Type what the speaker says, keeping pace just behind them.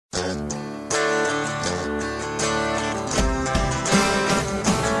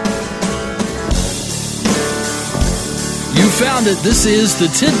found it. This is the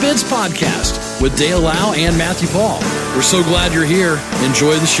Tidbits Podcast with Dale Lau and Matthew Paul. We're so glad you're here.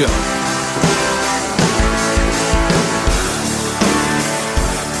 Enjoy the show.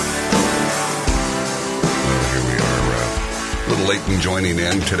 Here we are, a little late in joining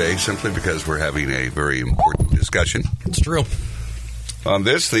in today simply because we're having a very important discussion. It's true. On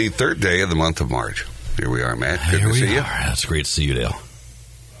this, the third day of the month of March. Here we are, Matt. Good to see you. That's great to see you, Dale.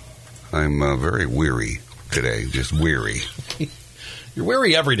 I'm very weary today, just weary. You're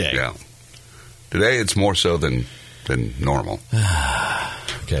weary every day. Yeah. Today it's more so than normal.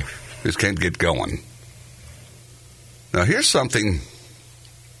 Okay. Just can't get going. Now here's something,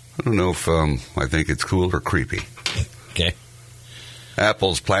 I don't know if I think it's cool or creepy. Okay.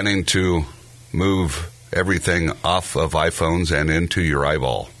 Apple's planning to move everything off of iPhones and into your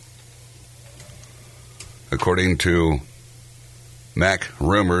eyeball. According to Mac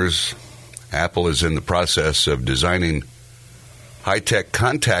Rumors, Apple is in the process of designing high-tech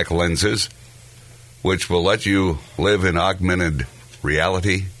contact lenses which will let you live in augmented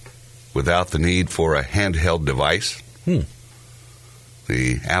reality without the need for a handheld device.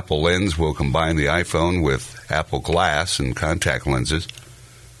 The Apple Lens will combine the iPhone with Apple Glass and contact lenses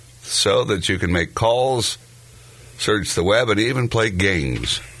so that you can make calls, search the web, and even play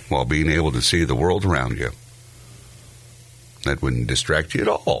games while being able to see the world around you. That wouldn't distract you at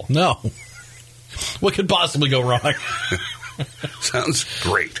all. No. What could possibly go wrong? Sounds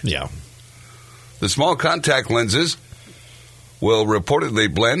great. Yeah. The small contact lenses will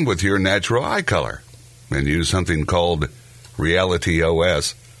reportedly blend with your natural eye color and use something called Reality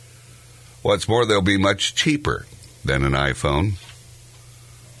OS. What's more, they'll be much cheaper than an iPhone.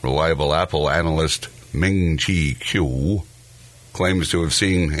 Reliable Apple analyst Ming-Chi Kuo claims to have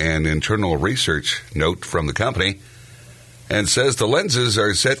seen an internal research note from the company and says the lenses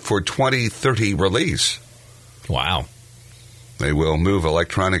are set for 2030 release. Wow. They will move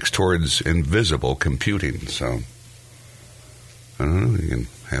electronics towards invisible computing, so I don't know, you can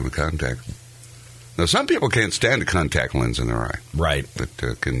have a contact. Now, some people can't stand a contact lens in their eye. Right.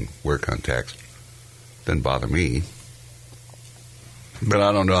 That can wear contacts. Doesn't bother me. But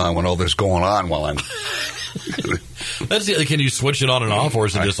I don't know, I want all this going on while I'm... That's the, can you switch it on and off, or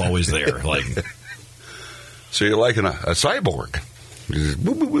is it just always there? Like, so you're like a cyborg. You just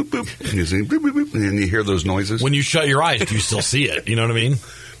boop, boop, boop, boop. You see, boop, boop, boop, and you hear those noises. when you shut your eyes, do you still see it? You know what I mean?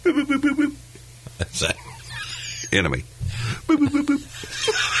 Boop, boop, boop, boop, boop. That's it. Enemy. Boop, boop, boop, boop.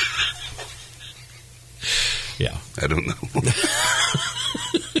 Yeah. I don't know.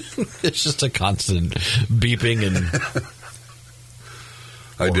 It's just a constant beeping and...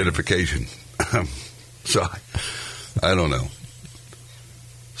 Identification. So, I don't know.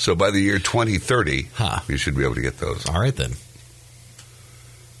 So by the year 2030, you should be able to get those. All right, then.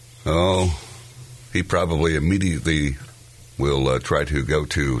 Oh, he probably immediately will try to go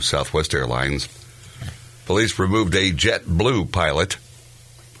to Southwest Airlines. Police removed a JetBlue pilot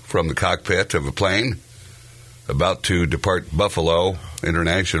from the cockpit of a plane about to depart Buffalo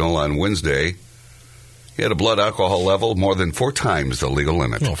International on Wednesday. He had a blood alcohol level more than 4 times the legal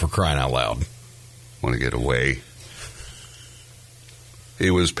limit. Oh, for crying out loud. Want to get away. He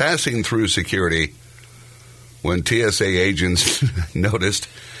was passing through security when TSA agents noticed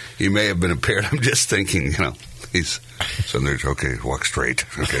he may have been impaired. I'm just thinking, he's so there's okay, walk straight.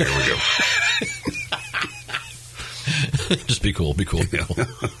 Okay, here we go. Just be cool, be cool, be cool.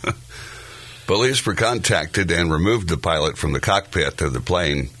 Police were contacted and removed the pilot from the cockpit of the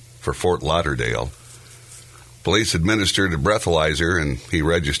plane for Fort Lauderdale. Police administered a breathalyzer, and he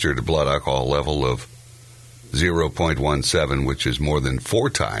registered a blood alcohol level of 0.17, which is more than 4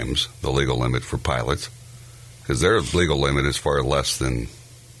 times the legal limit for pilots, because their legal limit is far less than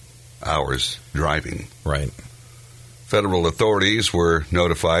hours driving. Right. Federal authorities were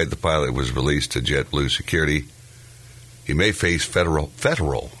notified the pilot was released to JetBlue security. He may face federal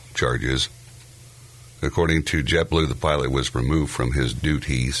charges. According to JetBlue, the pilot was removed from his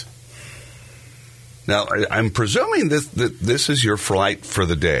duties. Now, I'm presuming that this is your flight for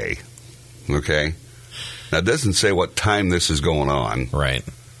the day, okay? Now, it doesn't say what time this is going on. Right.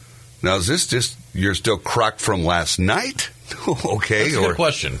 Now, is this just, you're still crocked from last night? Okay. That's a good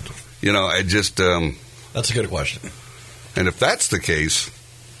question. I just... That's a good question. And if that's the case...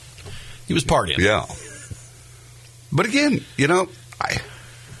 He was partying. Yeah. But again,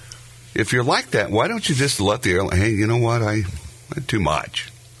 if you're like that, why don't you just let the airline, hey, you know what, I too much.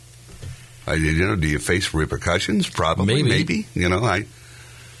 Do you face repercussions? Probably, maybe.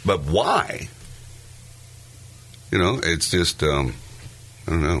 But why? It's just, I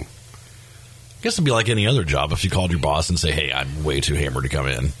don't know. I guess it'd be like any other job if you called your boss and say, hey, I'm way too hammered to come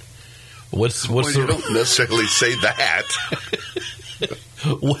in. What's you don't necessarily say that.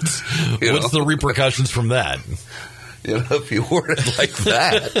 What's the repercussions from that? You know, if you word it like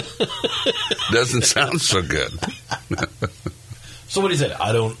that, doesn't sound so good. So what do you say?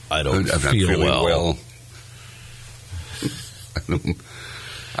 I don't I'm not feel feeling well.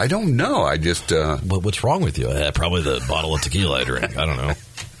 I don't know. I just... But what's wrong with you? Probably the bottle of tequila I drank. I don't know.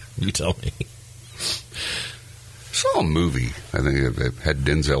 You tell me. saw a movie. I think it had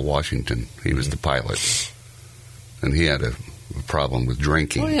Denzel Washington. He was the pilot. And he had a problem with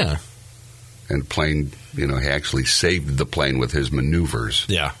drinking. Oh, yeah. And the plane, he actually saved the plane with his maneuvers.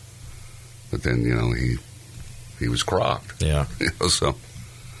 Yeah. But then, he was crocked. Yeah. So,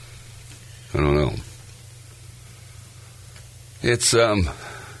 I don't know. It's,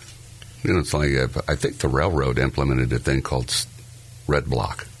 it's like, I think the railroad implemented a thing called red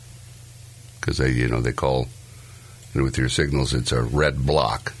block. Because they call, with your signals, it's a red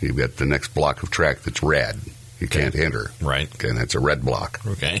block. You've got the next block of track that's red. You can't enter. Right. Okay, and that's a red block.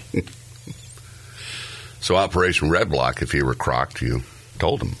 Okay. So Operation Red Block, if you were crocked, you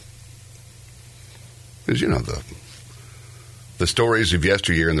told them. Because, the stories of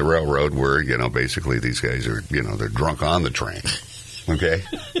yesteryear in the railroad were, basically these guys are, they're drunk on the train. Okay?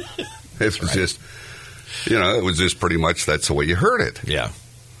 It was just, it was just pretty much that's the way you heard it. Yeah.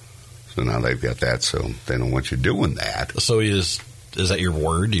 So now they've got that, so they don't want you doing that. So is that your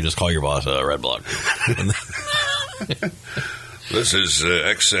word? You just call your boss a red block? This is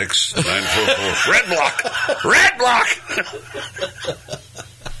XX944. Red block! Red block!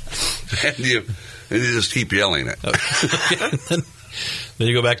 and you just keep yelling it. Then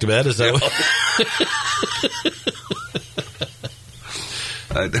you go back to bed? Is that what?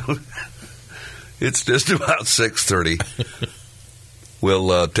 I don't. It's just about 6:30.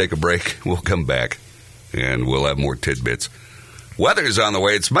 We'll take a break. We'll come back, and we'll have more tidbits. Weather's on the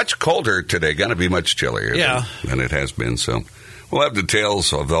way. It's much colder today. Going to be much chillier than it has been. So we'll have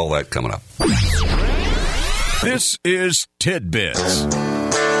details of all that coming up. This is Tidbits.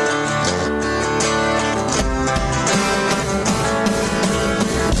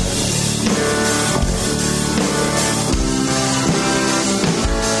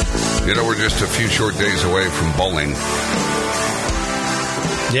 We're just a few short days away from bowling.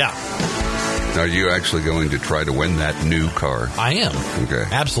 Yeah. Are you actually going to try to win that new car? I am. Okay.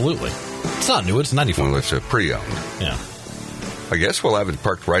 Absolutely. It's not new. It's 94. Well, it's a pre-owned. Yeah. I guess we'll have it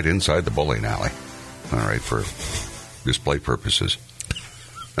parked right inside the bowling alley. All right, for display purposes.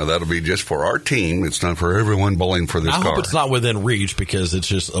 Now, that'll be just for our team. It's not for everyone bowling for this car. I hope it's not within reach because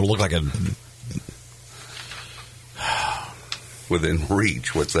it'll look like a... Within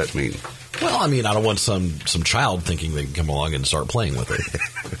reach? What's that mean? Well, I mean, I don't want some child thinking they can come along and start playing with it.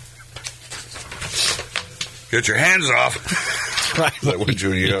 Get your hands off. Right. Is that what you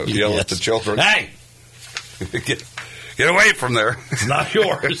yell at the children? Hey! Get away from there. It's not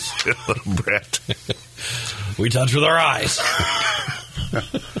yours. Little brat. We touch with our eyes.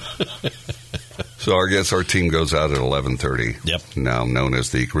 So I guess our team goes out at 11:30. Yep. Now known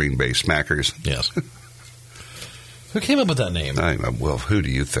as the Green Bay Smackers. Yes. Who came up with that name? Well, who do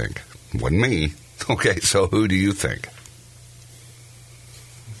you think? Wasn't me. Okay, so who do you think?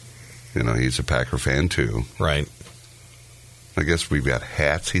 He's a Packer fan, too. Right. I guess we've got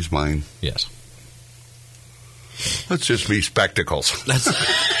hats. He's mine. Yes. Let's just be spectacles.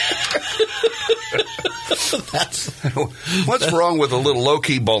 What's wrong with a little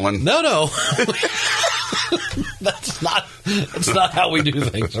low-key bowling? No. That's not how we do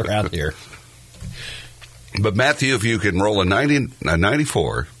things around here. But, Matthew, if you can roll a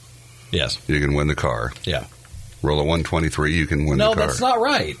 94, yes, you can win the car. Yeah. Roll a 123, you can win the car. No, that's not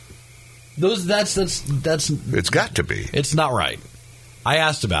right. That's. It's got to be. It's not right. I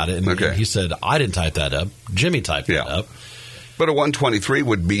asked about it, and he said, I didn't type that up. Jimmy typed that up. But a 123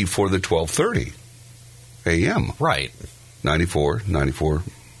 would be for the 12:30 a.m. Right. 94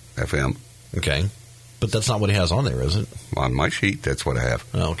 FM. Okay. But that's not what he has on there, is it? On my sheet, that's what I have.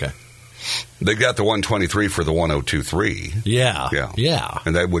 Oh, okay. They got the 123 for the 1023. Yeah.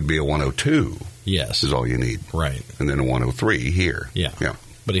 And that would be a 102. Yes. Is all you need. Right. And then a 103 here. Yeah.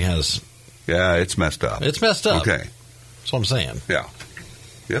 But he has... Yeah, it's messed up. It's messed up. Okay. That's what I'm saying. Yeah.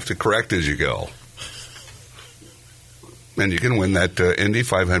 You have to correct as you go. And you can win that Indy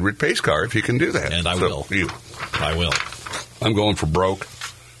 500 pace car if you can do that. And I will. I will. I'm going for broke.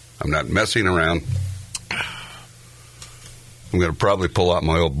 I'm not messing around. I'm going to probably pull out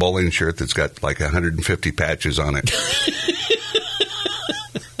my old bowling shirt that's got like 150 patches on it.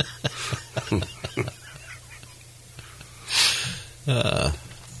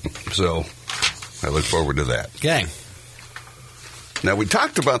 So, I look forward to that. Okay. Now, we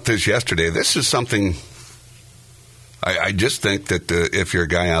talked about this yesterday. This is something I just think that if you're a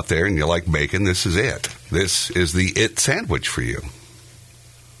guy out there and you like bacon, this is it. This is the it sandwich for you.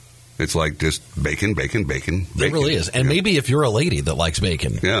 It's like just bacon, bacon, bacon, bacon. It really is. And maybe if you're a lady that likes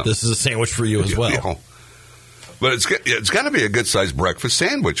bacon, this is a sandwich for you as well. Yeah. But it's got to be a good-sized breakfast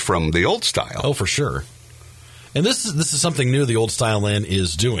sandwich from the Old Style. Oh, for sure. And this is something new the Old Style Inn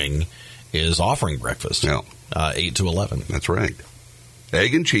is doing, is offering breakfast. 8 to 11. That's right.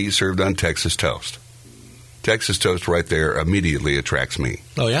 Egg and cheese served on Texas toast. Texas toast right there immediately attracts me.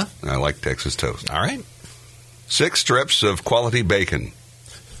 Oh, yeah? I like Texas toast. All right. 6 strips of quality bacon.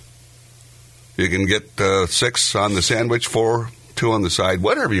 You can get 6 on the sandwich, 4, 2 on the side,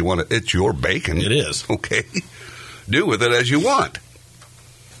 whatever you want. It's your bacon. It is. Okay. Do with it as you want.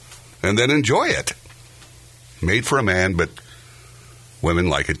 And then enjoy it. Made for a man, but women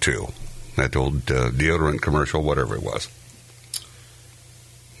like it too. That old deodorant commercial, whatever it was.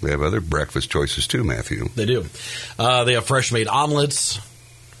 They have other breakfast choices too, Matthew. They do. They have fresh-made omelets,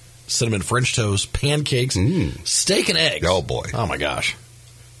 cinnamon French toast, pancakes, steak and eggs. Oh, boy. Oh, my gosh.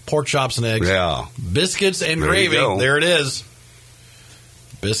 Pork chops and eggs. Yeah. Biscuits and gravy. There it is.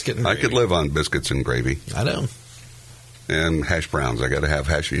 Biscuit and gravy. I could live on biscuits and gravy. I know. And hash browns. I got to have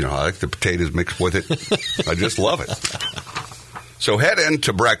hash. I like the potatoes mixed with it. I just love it. So head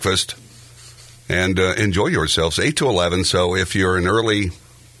into breakfast and enjoy yourselves. 8 to 11. So if you're an early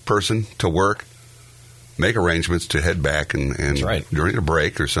person to work, make arrangements to head back and during a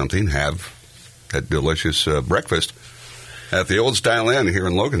break or something, have that delicious breakfast at the Old Style Inn here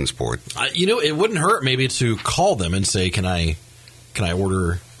in Logansport. It wouldn't hurt maybe to call them and say, can I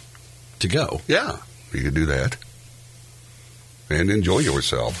order to go? Yeah, you could do that. And enjoy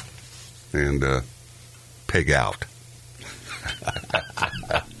yourself. And pig out.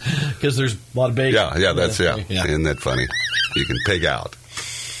 Because there's a lot of bacon. Yeah. Isn't that funny? You can pig out.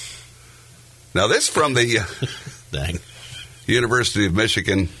 Now, this from the University of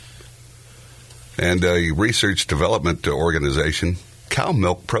Michigan and a research development organization. Cow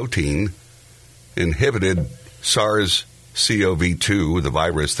milk protein inhibited SARS-CoV-2, the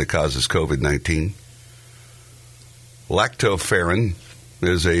virus that causes COVID-19. Lactoferrin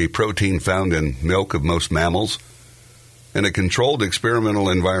is a protein found in milk of most mammals. In a controlled experimental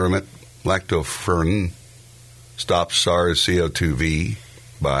environment, lactoferrin stops SARS-CoV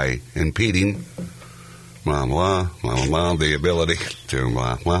by impeding the ability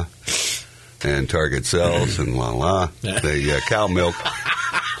to and target cells and The cow milk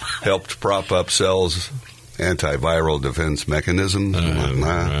helped prop up cells' antiviral defense mechanism.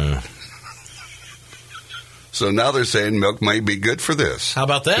 So now they're saying milk might be good for this. How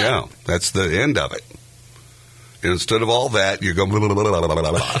about that? Yeah, that's the end of it. Instead of all that, you go,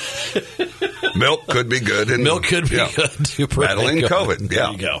 milk could be good. And, milk could be good to battling COVID.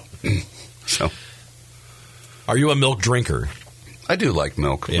 There you go. So, are you a milk drinker? I do like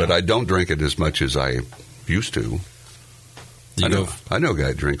milk, but I don't drink it as much as I used to. I know a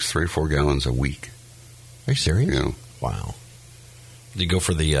guy drinks 3 or 4 gallons a week. Are you serious? Yeah. Wow. Do you go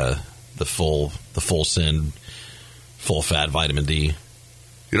for the full sin, full fat vitamin D?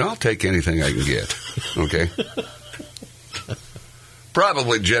 I'll take anything I can get. Okay.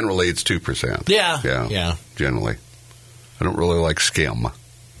 Probably, generally, it's 2%. Yeah. Generally, I don't really like skim.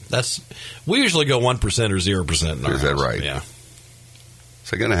 We usually go 1% or 0% in our Is that house. right? Yeah.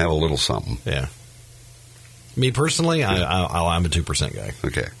 So going to have a little something. Yeah. Me personally, I'm a 2% guy.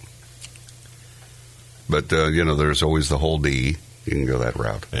 Okay. But there's always the whole D. You can go that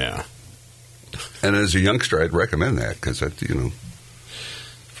route. Yeah. And as a youngster, I'd recommend that because that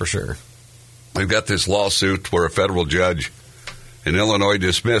for sure. We've got this lawsuit where a federal judge in Illinois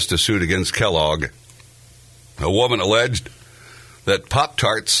dismissed a suit against Kellogg. A woman alleged that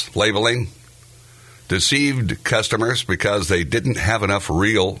Pop-Tarts labeling deceived customers because they didn't have enough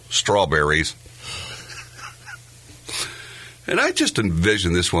real strawberries. And I just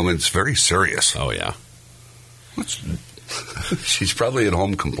envision this woman's very serious. Oh, yeah. She's probably at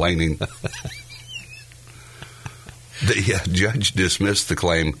home complaining. The judge dismissed the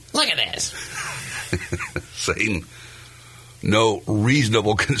claim. Look at this. Saying no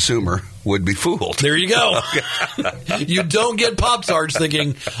reasonable consumer would be fooled. There you go. You don't get Pop-Tarts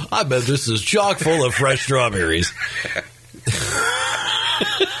thinking, I bet this is chock full of fresh strawberries.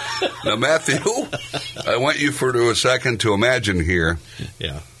 Now, Matthew, I want you for a second to imagine here.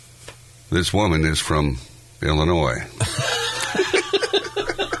 Yeah. This woman is from Illinois.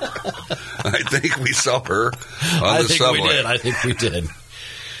 I think we saw her on the subway. I think we did.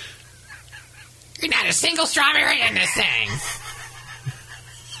 You're not a single strawberry in this thing.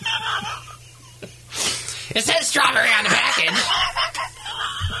 It says strawberry on the package.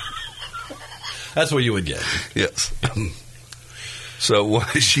 That's what you would get. Yes. So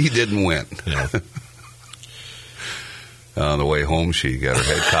she didn't win. Yeah. On the way home, she got her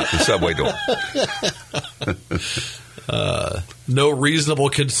head caught in the subway door. No reasonable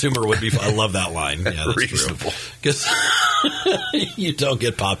consumer would be. I love that line. Yeah, that's reasonable. Because you don't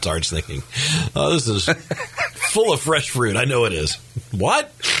get Pop-Tarts thinking, oh, this is full of fresh fruit. I know it is.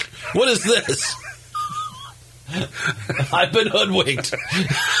 What? What is this? I've been hoodwinked.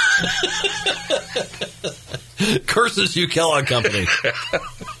 Curses you, Kellogg Company.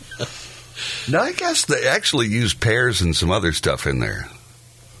 No, I guess they actually use pears and some other stuff in there.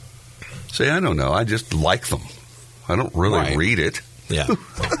 See, I don't know. I just like them. I don't really read it. Yeah.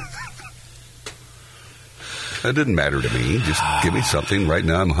 That didn't matter to me. Just give me something. Right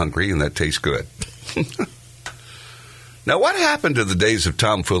now I'm hungry, and that tastes good. Now, what happened to the days of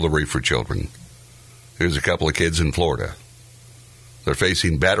tomfoolery for children? Here's a couple of kids in Florida. They're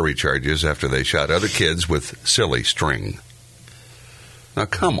facing battery charges after they shot other kids with silly string. Now,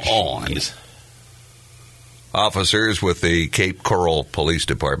 come on. Officers with the Cape Coral Police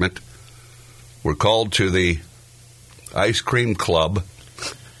Department were called to the Ice Cream Club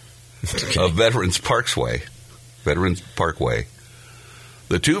of Veterans Parkway.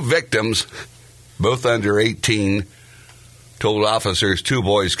 The two victims, both under 18, told officers two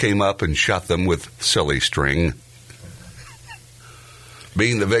boys came up and shot them with silly string.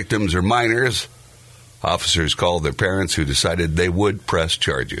 Being the victims are minors, officers called their parents who decided they would press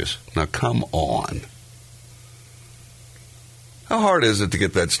charges. Now, come on. How hard is it to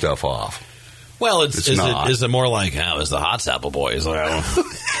get that stuff off? Well, is it more like, how is the Hot Apple Boys?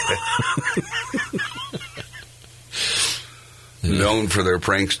 Known for their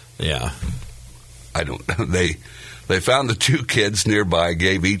pranks? Yeah. I don't know. They found the two kids nearby,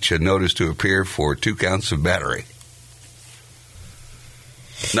 gave each a notice to appear for 2 counts of battery.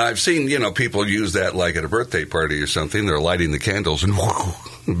 Now, I've seen, people use that like at a birthday party or something. They're lighting the candles and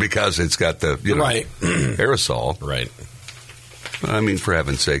because it's got the, aerosol. Right. I mean, for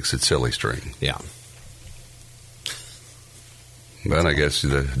heaven's sakes, it's silly string. Yeah. But I guess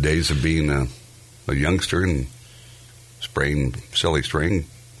the days of being a youngster and spraying silly string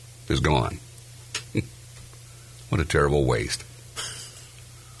is gone. What a terrible waste.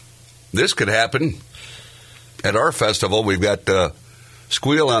 This could happen at our festival. We've got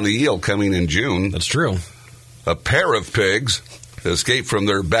Squeal on the Eel coming in June. That's true. A pair of pigs escaped from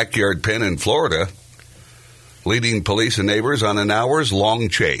their backyard pen in Florida, leading police and neighbors on an hours-long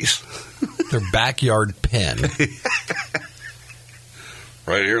chase. Their backyard pen.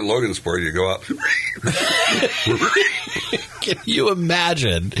 Right here in Logansport, you go out. Can you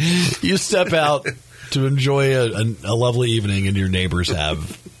imagine? You step out to enjoy a lovely evening, and your neighbors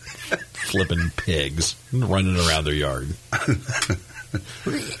have flipping pigs running around their yard.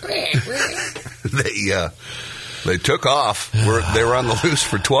 They took off. They were on the loose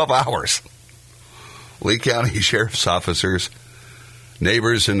for 12 hours. Lee County Sheriff's officers,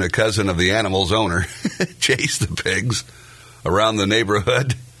 neighbors, and a cousin of the animal's owner chased the pigs around the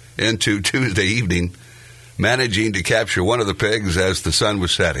neighborhood into Tuesday evening, managing to capture one of the pigs as the sun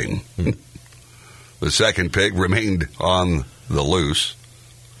was setting. The second pig remained on the loose,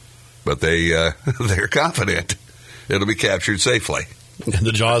 but they're confident it'll be captured safely. In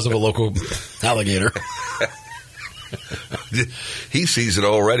the jaws of a local alligator. He sees it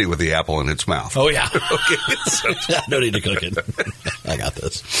already with the apple in its mouth. Oh, yeah. No need to cook it. I got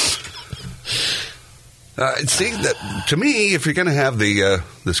this. See, that to me, if you're going to have the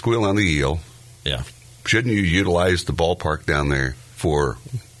Squeal on the Eel, yeah, shouldn't you utilize the ballpark down there for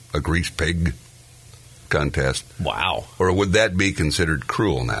a greased pig contest? Wow. Or would that be considered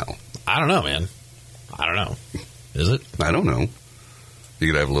cruel now? I don't know, man. I don't know. Is it? I don't know.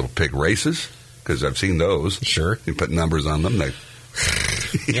 You could have little pig races, because I've seen those. Sure. You put numbers on them.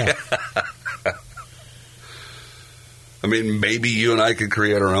 Yeah. I mean, maybe you and I could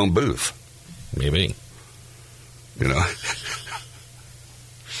create our own booth. Maybe.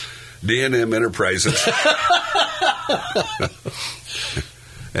 D&M Enterprises.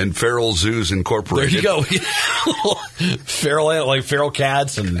 And Feral Zoos Incorporated. There you go. Feral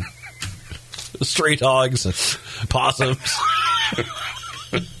cats and stray dogs and possums.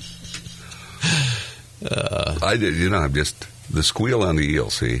 I did, I'm just the Squeal on the Eel,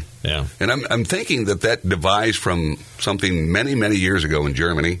 see? Yeah. And I'm thinking that devised from something many, many years ago in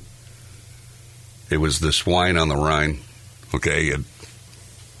Germany. It was the swine on the Rhine. Okay,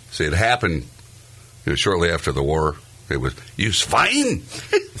 it happened shortly after the war. It was, you swine!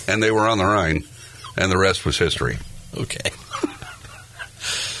 And they were on the Rhine, and the rest was history. Okay.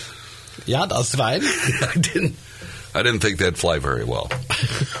 Ja, das Schwein. I didn't think that'd fly very well.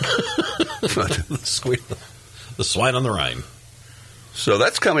 The swine on the Rhine. So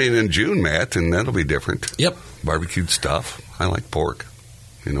that's coming in June, Matt, and that'll be different. Yep. Barbecued stuff. I like pork.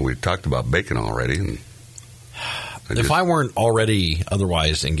 We talked about bacon already. And if I weren't already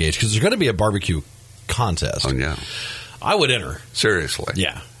otherwise engaged, because there's going to be a barbecue contest. Oh, yeah. I would enter. Seriously.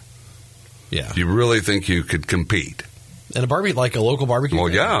 Yeah. Yeah. You really think you could compete? And a barbecue, like a local barbecue? Well,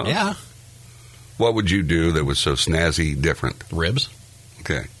 yeah. Yeah. What would you do that was so snazzy different? Ribs.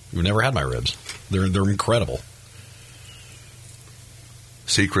 Okay. You've never had my ribs. They're incredible.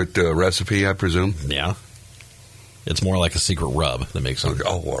 Secret recipe, I presume? Yeah. It's more like a secret rub that makes them.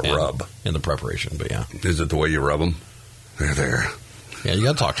 Oh, a rub. In the preparation, but yeah. Is it the way you rub them? They're there. Yeah, you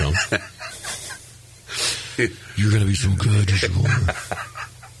got to talk to them. You're going to be so good, yes you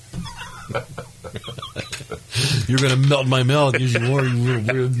are. You're going to melt my mouth, yes you are, you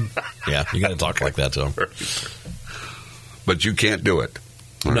little weird. Yeah, you got to talk like that to them. But you can't do it.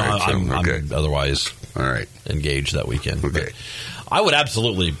 All no, right, I'm otherwise all right. engaged that weekend. Okay. But I would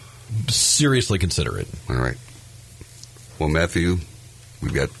absolutely seriously consider it. All right. Well, Matthew,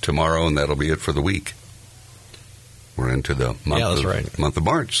 we've got tomorrow, and that'll be it for the week. We're into the month of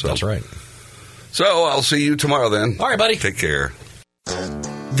March. So. That's right. So I'll see you tomorrow then. All right, buddy. Take care.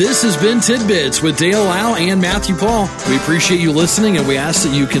 This has been Tidbits with Dale Lau and Matthew Paul. We appreciate you listening, and we ask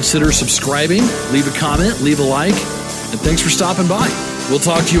that you consider subscribing, leave a comment, leave a like, and thanks for stopping by. We'll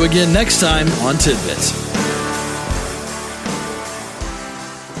talk to you again next time on Tidbits.